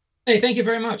 Hey, thank you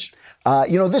very much.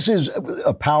 This is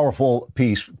a powerful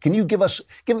piece. Can you give us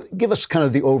kind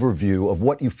of the overview of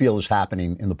what you feel is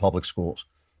happening in the public schools?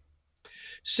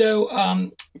 So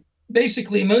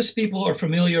basically, most people are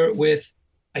familiar with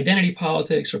identity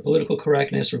politics or political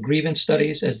correctness or grievance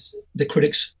studies, as the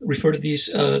critics refer to these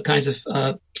kinds of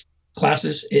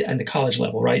classes at the college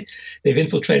level, right? They've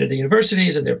infiltrated the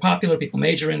universities and they're popular. People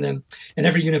major in them. And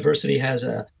every university has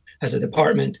a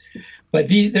department. But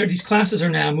these classes are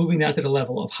now moving down to the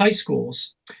level of high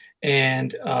schools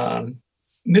and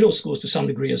middle schools to some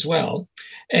degree as well.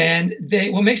 And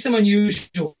what makes them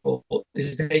unusual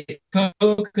is they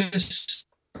focus,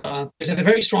 there's a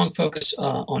very strong focus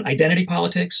on identity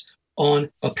politics, on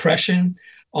oppression,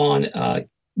 on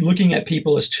looking at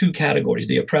people as two categories,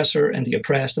 the oppressor and the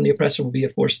oppressed. And the oppressor will be,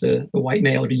 of course, the white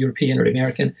male or the European or the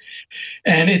American.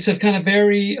 And it's a kind of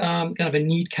very kind of a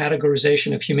neat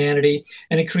categorization of humanity.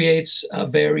 And it creates a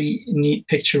very neat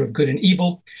picture of good and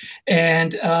evil.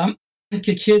 And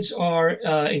kids are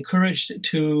encouraged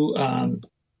to,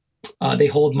 they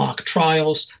hold mock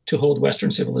trials to hold Western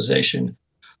civilization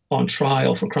on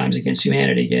trial for crimes against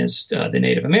humanity against the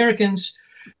Native Americans.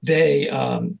 They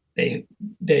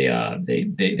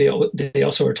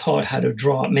also are taught how to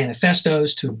draw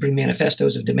manifestos, to bring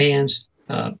manifestos of demands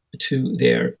to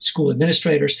their school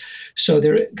administrators. So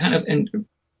they're kind of,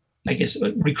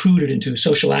 recruited into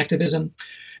social activism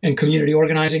and community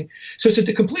organizing. So it's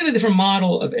a completely different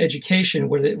model of education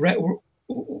where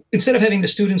instead of having the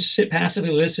students sit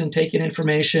passively, listen, take in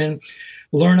information,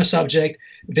 learn a subject,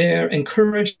 they're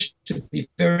encouraged to be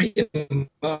very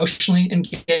emotionally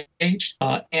engaged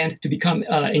and to become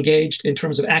engaged in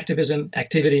terms of activism,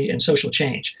 activity, and social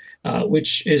change,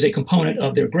 which is a component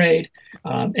of their grade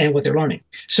and what they're learning.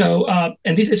 So,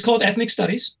 it's called ethnic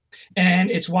studies, and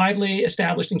it's widely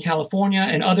established in California,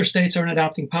 and other states are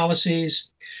adopting policies.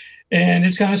 And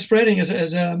it's kind of spreading as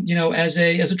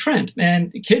a trend.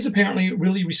 And kids apparently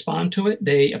really respond to it.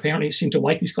 They apparently seem to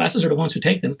like these classes, or the ones who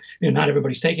take them. Not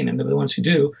everybody's taking them. They're the ones who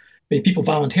do. People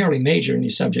voluntarily major in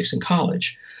these subjects in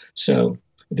college. So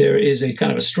there is a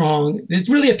kind of a strong, it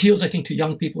really appeals, I think, to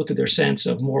young people, to their sense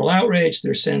of moral outrage,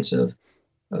 their sense of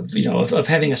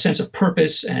having a sense of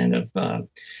purpose and of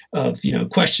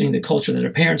questioning the culture that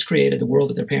their parents created, the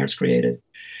world that their parents created.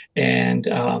 And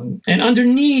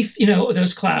underneath,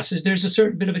 those classes, there's a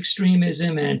certain bit of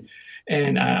extremism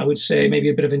and I would say maybe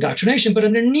a bit of indoctrination. But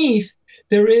underneath,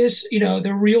 there is,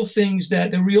 the real things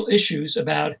the real issues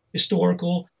about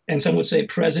historical and some would say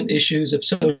present issues of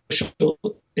social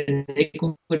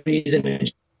inequities and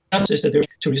injustice that they're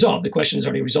to resolve. The question is,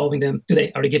 are they resolving them?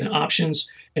 Are they given options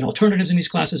and alternatives in these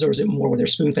classes, or is it more where they're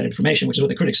spoon-fed information, which is what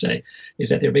the critics say, is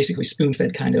that they're basically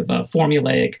spoon-fed kind of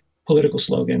formulaic political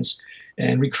slogans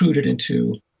and recruited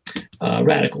into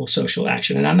radical social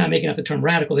action. And I'm not making up the term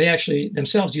radical. They actually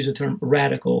themselves use the term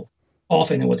radical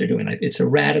often in what they're doing. It's a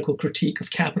radical critique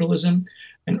of capitalism,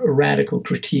 and a radical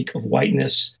critique of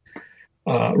whiteness,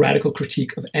 radical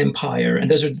critique of empire.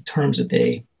 And those are the terms that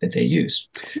they use.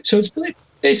 So it's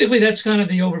basically that's kind of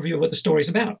the overview of what the story's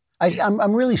about.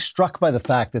 I'm really struck by the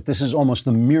fact that this is almost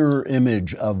the mirror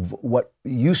image of what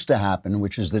used to happen,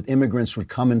 which is that immigrants would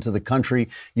come into the country.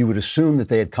 You would assume that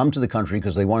they had come to the country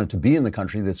because they wanted to be in the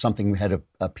country, that something had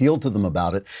appealed to them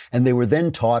about it. And they were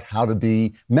then taught how to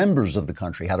be members of the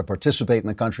country, how to participate in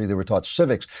the country. They were taught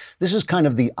civics. This is kind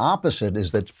of the opposite,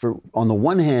 is that on the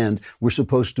one hand, we're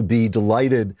supposed to be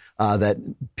delighted that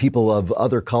people of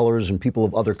other colors and people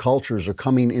of other cultures are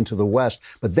coming into the West.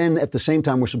 But then at the same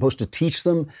time, we're supposed to teach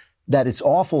them that it's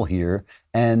awful here,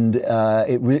 and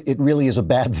it really is a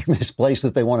bad thing. This place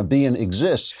that they want to be in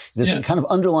exists. There's kind of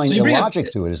underlying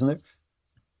illogic to it, isn't there?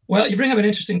 Well, you bring up an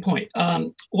interesting point.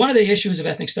 One of the issues of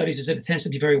ethnic studies is that it tends to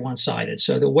be very one-sided.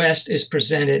 So the West is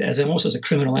presented as almost as a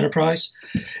criminal enterprise,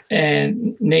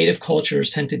 and native cultures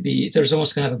tend to be, there's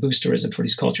almost kind of a boosterism for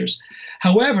these cultures.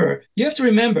 However, you have to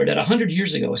remember that 100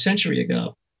 years ago, a century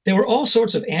ago, there were all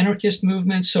sorts of anarchist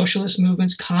movements, socialist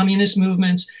movements, communist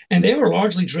movements, and they were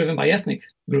largely driven by ethnic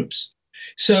groups.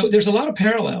 So there's a lot of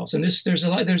parallels, and there's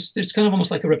kind of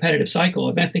almost like a repetitive cycle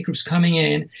of ethnic groups coming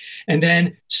in and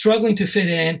then struggling to fit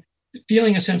in,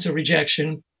 feeling a sense of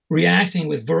rejection, reacting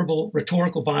with verbal,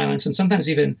 rhetorical violence, and sometimes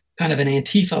even kind of an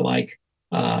Antifa-like,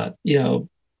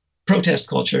 protest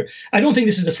culture. I don't think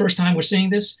this is the first time we're seeing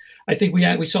this. I think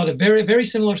we saw the very, very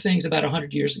similar things about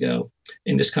 100 years ago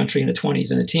in this country in the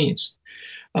 20s and the teens.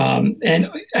 And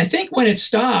I think when it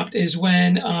stopped is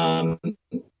when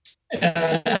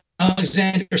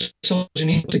Alexander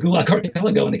Solzhenitsyn to Gulag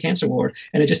Archipelago in the cancer ward,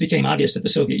 and it just became obvious that the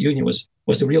Soviet Union was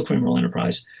the real criminal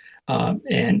enterprise.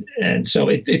 And so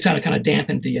it kind of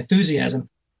dampened the enthusiasm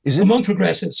among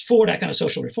progressives for that kind of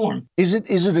social reform. Is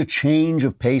it a change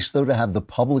of pace, though, to have the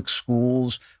public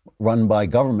schools run by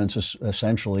governments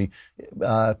essentially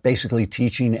basically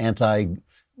teaching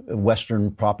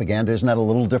anti-Western propaganda? Isn't that a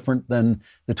little different than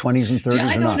the 20s and 30s? Yeah,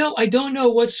 I don't know. I don't know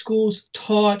what schools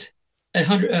taught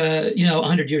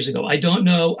 100 years ago. I don't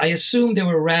know. I assume there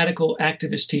were radical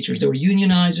activist teachers. There were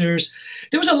unionizers.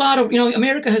 There was a lot of,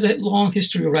 America has a long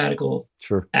history of radical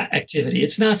activity.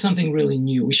 It's not something really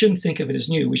new. We shouldn't think of it as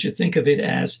new. We should think of it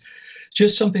as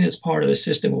just something that's part of the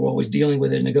system. We're always dealing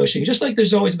with it and negotiating. Just like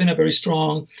there's always been a very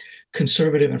strong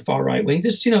conservative and far right wing.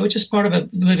 This, it's just part of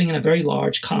living in a very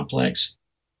large, complex,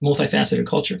 multifaceted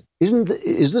culture.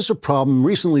 Is this a problem?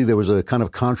 Recently, there was a kind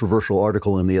of controversial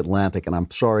article in The Atlantic, and I'm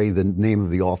sorry the name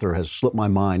of the author has slipped my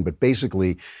mind, but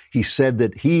basically he said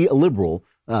that he, a liberal,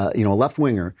 a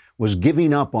left-winger, was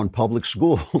giving up on public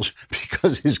schools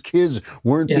because his kids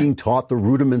weren't being taught the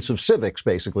rudiments of civics,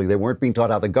 basically. They weren't being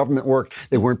taught how the government worked.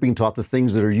 They weren't being taught the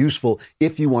things that are useful.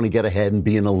 If you want to get ahead and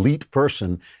be an elite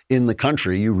person in the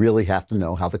country, you really have to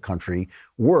know how the country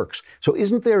works. So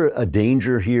isn't there a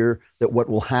danger here that what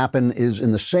will happen is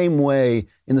in the same way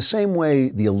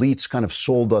the elites kind of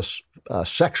sold us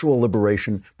sexual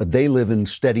liberation, but they live in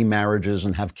steady marriages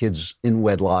and have kids in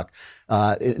wedlock,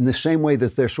 in the same way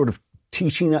that they're sort of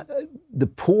teaching the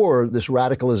poor this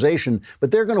radicalization,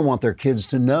 but they're going to want their kids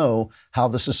to know how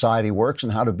the society works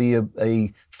and how to be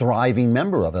a thriving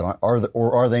member of it,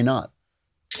 or are they not?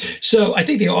 So I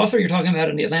think the author you're talking about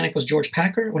in The Atlantic was George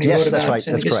Packer when he wrote about that's right.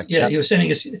 That's correct. Yeah, he was sending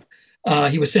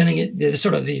the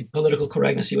sort of the political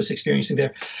correctness he was experiencing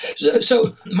there.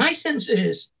 So my sense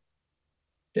is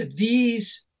that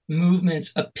these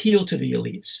movements appeal to the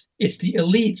elites. It's the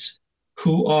elites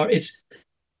who are,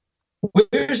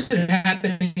 where is it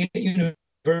happening at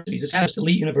universities? It's happening at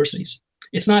elite universities.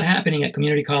 It's not happening at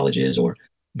community colleges or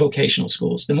vocational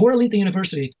schools. The more elite the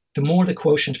university, the more the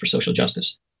quotient for social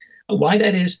justice. Why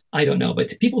that is, I don't know. But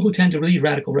the people who tend to lead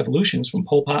radical revolutions, from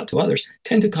Pol Pot to others,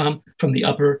 tend to come from the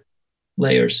upper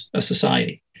layers of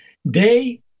society.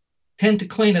 They tend to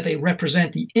claim that they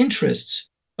represent the interests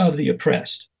of the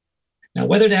oppressed. Now,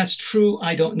 whether that's true,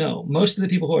 I don't know. Most of the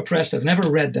people who are oppressed have never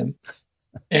read them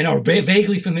and are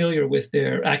vaguely familiar with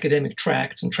their academic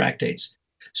tracts and tractates.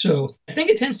 So I think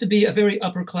it tends to be a very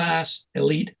upper class,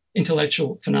 elite,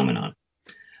 intellectual phenomenon.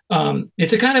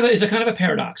 It's a kind of a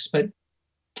paradox, but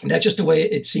that's just the way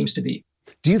it seems to be.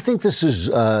 Do you think this is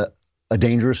a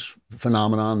dangerous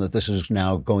phenomenon, that this is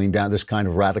now going down, this kind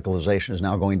of radicalization is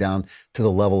now going down to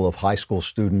the level of high school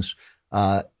students?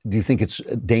 Do you think it's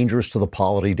dangerous to the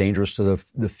polity, dangerous to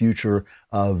the future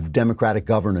of democratic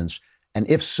governance? And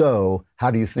if so,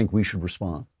 how do you think we should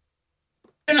respond?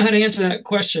 I don't know how to answer that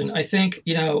question. I think,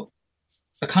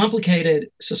 a complicated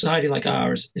society like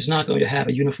ours is not going to have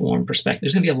a uniform perspective.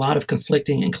 There's going to be a lot of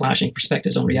conflicting and clashing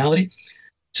perspectives on reality.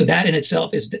 So that in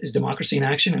itself is democracy in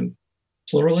action and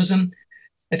pluralism.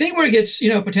 I think where it gets,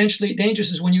 potentially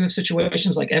dangerous is when you have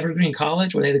situations like Evergreen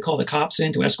College, where they call the cops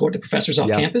in to escort the professors off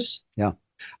campus. Yeah.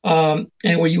 And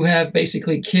where you have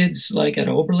basically kids like at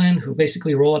Oberlin who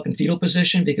basically roll up in fetal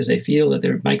position because they feel that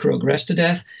they're microaggressed to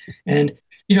death. And,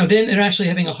 then they're actually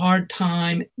having a hard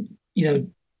time,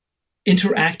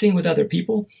 interacting with other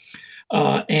people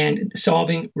and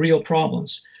solving real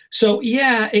problems. So,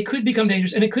 yeah, it could become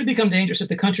dangerous. And it could become dangerous if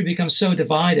the country becomes so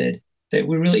divided that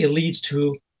it leads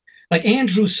to, like the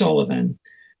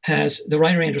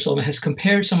writer Andrew Sullivan has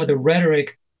compared some of the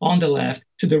rhetoric on the left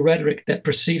to the rhetoric that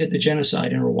preceded the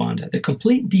genocide in Rwanda, the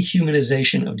complete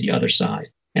dehumanization of the other side.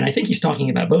 And I think he's talking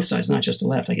about both sides, not just the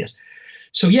left, I guess.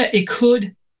 So, yeah,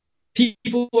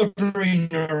 people are very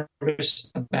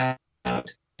nervous about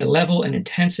the level and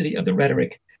intensity of the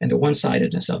rhetoric and the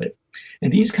one-sidedness of it.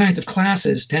 And these kinds of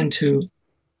classes tend to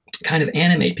kind of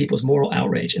animate people's moral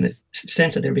outrage in the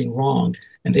sense that they're being wronged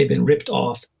and they've been ripped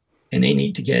off and they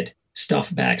need to get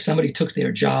stuff back. Somebody took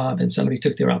their job and somebody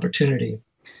took their opportunity.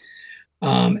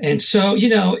 And so,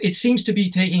 it seems to be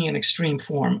taking an extreme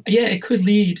form. Yeah, it could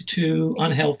lead to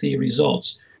unhealthy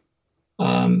results.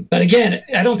 But again,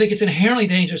 I don't think it's inherently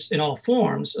dangerous in all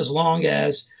forms, as long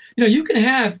as, you can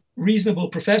have reasonable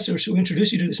professors who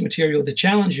introduce you to this material, that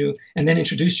challenge you, and then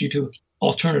introduce you to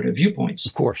alternative viewpoints.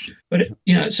 Of course. But,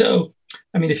 so,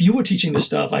 if you were teaching this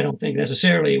stuff, I don't think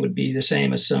necessarily it would be the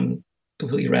same as some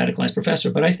completely radicalized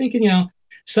professor. But I think,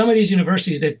 some of these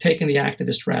universities, they've taken the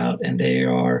activist route, and they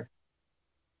are,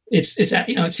 it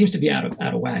seems to be out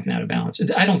of whack and out of balance.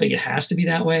 I don't think it has to be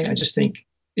that way. I just think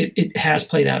it has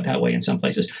played out that way in some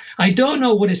places. I don't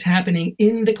know what is happening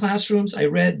in the classrooms. I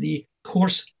read the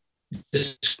course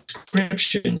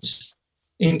descriptions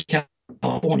in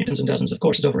California, dozens and dozens of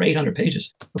courses, over 800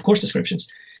 pages of course descriptions.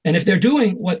 And if they're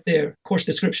doing what their course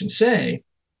descriptions say,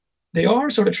 they are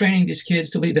sort of training these kids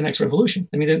to lead the next revolution.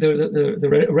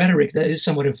 The rhetoric that is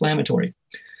somewhat inflammatory.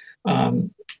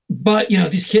 But,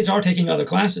 these kids are taking other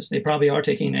classes. They probably are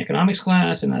taking an economics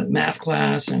class and a math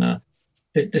class, and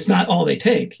that's not all they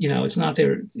take. It's not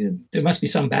there must be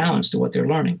some balance to what they're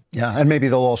learning. Yeah, and maybe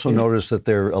they'll also notice that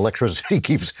their electricity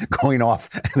keeps going off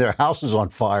and their house is on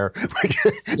fire, which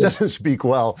doesn't speak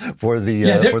well for the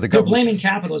government. They're blaming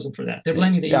capitalism for that. They're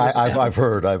blaming the I've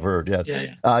heard.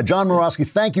 Yeah. John Murawski,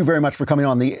 thank you very much for coming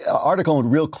on. The article in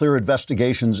Real Clear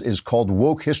Investigations is called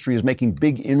 "Woke History is Making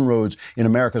Big Inroads in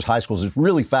America's High Schools." It's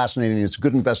really fascinating. It's a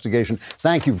good investigation.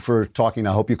 Thank you for talking.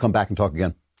 I hope you come back and talk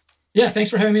again. Yeah, thanks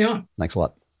for having me on. Thanks a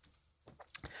lot.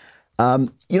 I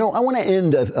want to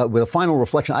end with a final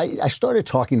reflection. I started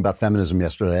talking about feminism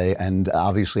yesterday, and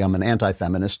obviously I'm an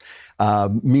anti-feminist,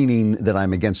 meaning that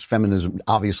I'm against feminism,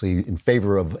 obviously in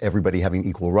favor of everybody having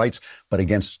equal rights, but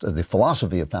against the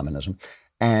philosophy of feminism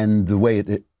and the way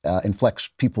it affects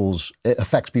people's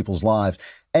lives.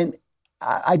 And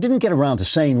I didn't get around to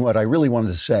saying what I really wanted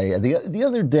to say. The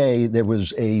other day, there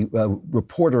was a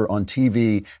reporter on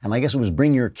TV, and I guess it was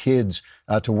Bring Your Kids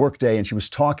to Work Day, and she was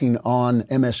talking on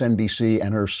MSNBC,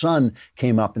 and her son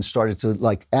came up and started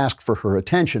to ask for her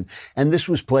attention. And this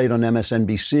was played on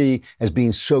MSNBC as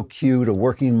being so cute, a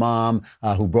working mom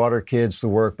who brought her kids to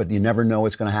work, but you never know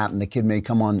what's going to happen. The kid may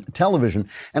come on television.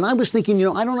 And I was thinking,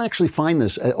 I don't actually find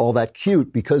this all that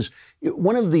cute, because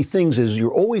one of the things is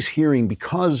you're always hearing,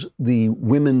 because the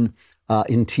women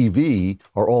in TV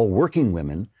are all working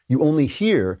women, you only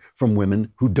hear from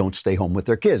women who don't stay home with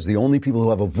their kids. The only people who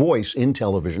have a voice in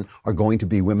television are going to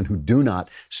be women who do not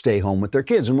stay home with their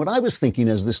kids. And what I was thinking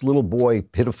as this little boy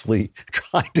pitifully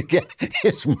tried to get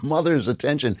his mother's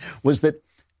attention was that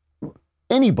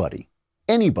anybody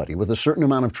with a certain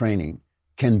amount of training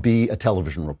can be a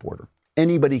television reporter.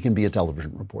 Anybody can be a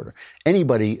television reporter.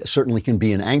 Anybody certainly can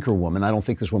be an anchor woman. I don't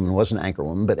think this woman was an anchor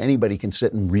woman, but anybody can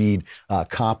sit and read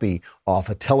copy off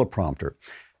a teleprompter.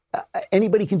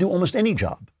 Anybody can do almost any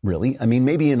job, really.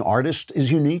 Maybe an artist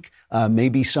is unique.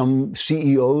 Maybe some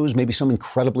CEOs, maybe some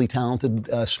incredibly talented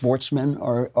sportsmen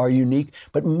are unique.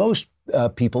 But most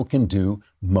people can do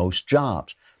most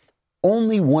jobs.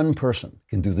 Only one person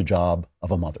can do the job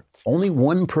of a mother. Only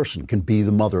one person can be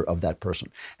the mother of that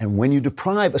person. And when you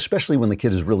deprive, especially when the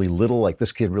kid is really little, like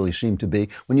this kid really seemed to be,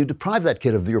 when you deprive that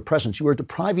kid of your presence, you are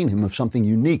depriving him of something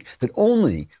unique that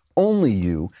only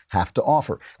you have to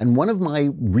offer. And one of my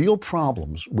real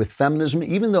problems with feminism,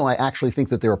 even though I actually think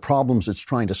that there are problems it's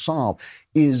trying to solve,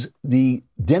 is the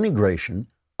denigration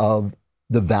of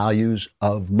the values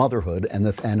of motherhood and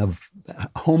of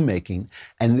homemaking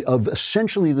and of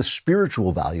essentially the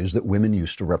spiritual values that women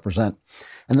used to represent.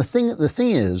 And the thing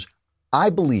is, I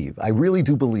really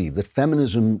do believe that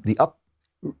feminism, the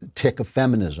uptick of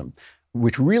feminism,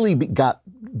 which really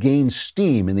gained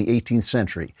steam in the 18th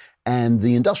century, and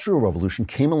the Industrial Revolution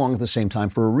came along at the same time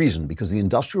for a reason, because the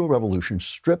Industrial Revolution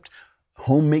stripped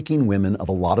homemaking women of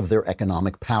a lot of their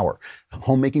economic power.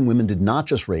 Homemaking women did not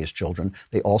just raise children.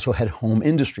 They also had home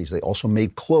industries. They also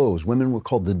made clothes. Women were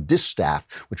called the distaff,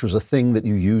 which was a thing that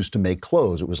you used to make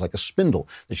clothes. It was like a spindle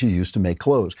that you used to make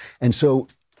clothes. And so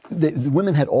the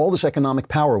women had all this economic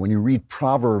power. When you read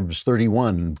Proverbs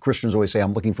 31, Christians always say,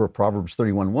 I'm looking for a Proverbs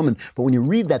 31 woman. But when you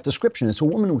read that description, it's a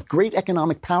woman with great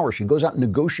economic power. She goes out and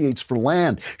negotiates for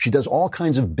land. She does all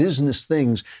kinds of business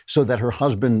things so that her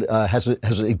husband has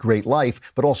a great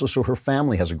life, but also so her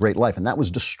family has a great life. And that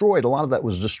was destroyed. A lot of that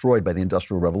was destroyed by the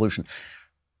Industrial Revolution.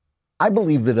 I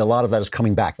believe that a lot of that is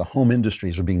coming back. The home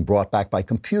industries are being brought back by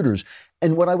computers.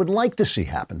 And what I would like to see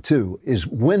happen, too, is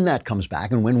when that comes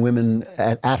back and when women,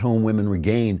 at-home women,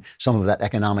 regain some of that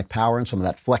economic power and some of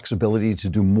that flexibility to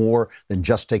do more than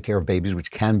just take care of babies,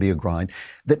 which can be a grind,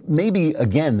 that maybe,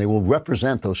 again, they will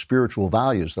represent those spiritual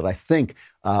values that I think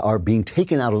are being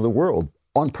taken out of the world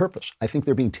on purpose. I think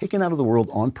they're being taken out of the world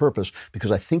on purpose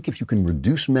because I think if you can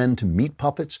reduce men to meat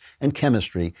puppets and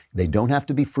chemistry, they don't have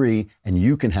to be free and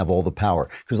you can have all the power.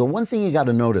 Because the one thing you got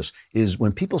to notice is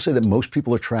when people say that most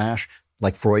people are trash,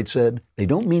 like Freud said, they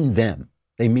don't mean them.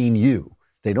 They mean you.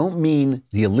 They don't mean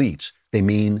the elites. They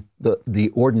mean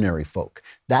the ordinary folk.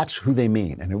 That's who they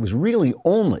mean. And it was really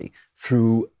only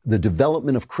through the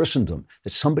development of Christendom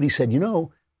that somebody said, you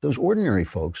know, those ordinary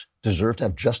folks deserve to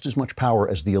have just as much power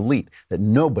as the elite, that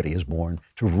nobody is born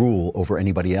to rule over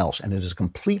anybody else. And it is a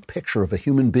complete picture of a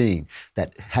human being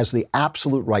that has the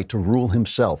absolute right to rule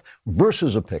himself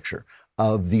versus a picture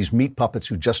of these meat puppets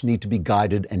who just need to be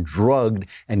guided and drugged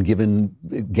and given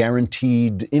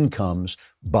guaranteed incomes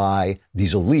by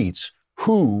these elites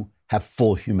who have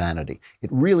full humanity. It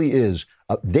really is.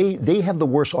 They have the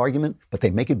worst argument, but they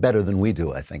make it better than we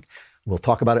do, I think. We'll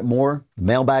talk about it more. The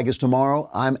mailbag is tomorrow.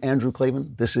 I'm Andrew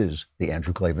Klavan. This is The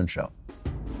Andrew Klavan Show.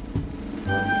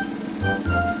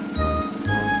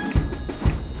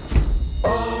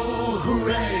 Oh,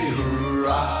 hooray,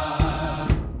 hurrah.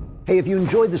 Hey, if you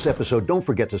enjoyed this episode, don't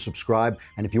forget to subscribe.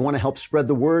 And if you want to help spread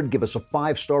the word, give us a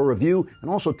 5-star review and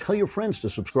also tell your friends to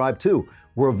subscribe too.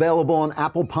 We're available on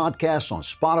Apple Podcasts, on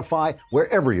Spotify,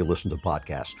 wherever you listen to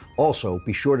podcasts. Also,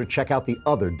 be sure to check out the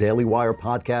other Daily Wire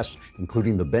podcasts,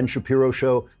 including The Ben Shapiro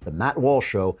Show, The Matt Walsh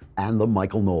Show, and The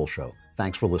Michael Knowles Show.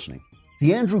 Thanks for listening.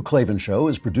 The Andrew Klavan Show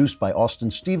is produced by Austin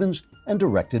Stevens and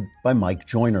directed by Mike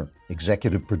Joyner.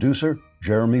 Executive producer,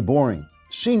 Jeremy Boring.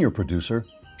 Senior producer,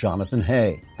 Jonathan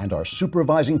Hay. And our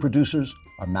supervising producers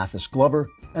are Mathis Glover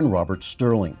and Robert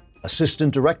Sterling.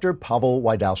 Assistant director, Pavel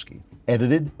Wydowski.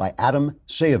 Edited by Adam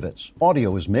Sayevitz.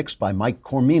 Audio is mixed by Mike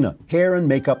Cormina. Hair and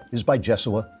makeup is by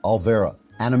Jesua Alvera.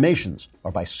 Animations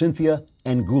are by Cynthia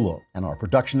Angulo. And our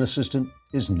production assistant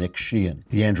is Nick Sheehan.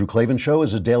 The Andrew Klavan Show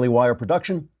is a Daily Wire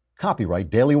production.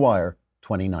 Copyright Daily Wire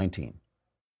 2019.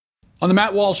 On the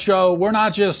Matt Walsh Show, we're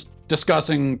not just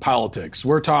discussing politics.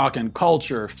 We're talking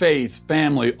culture, faith,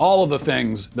 family, all of the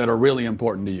things that are really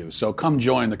important to you. So come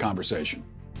join the conversation.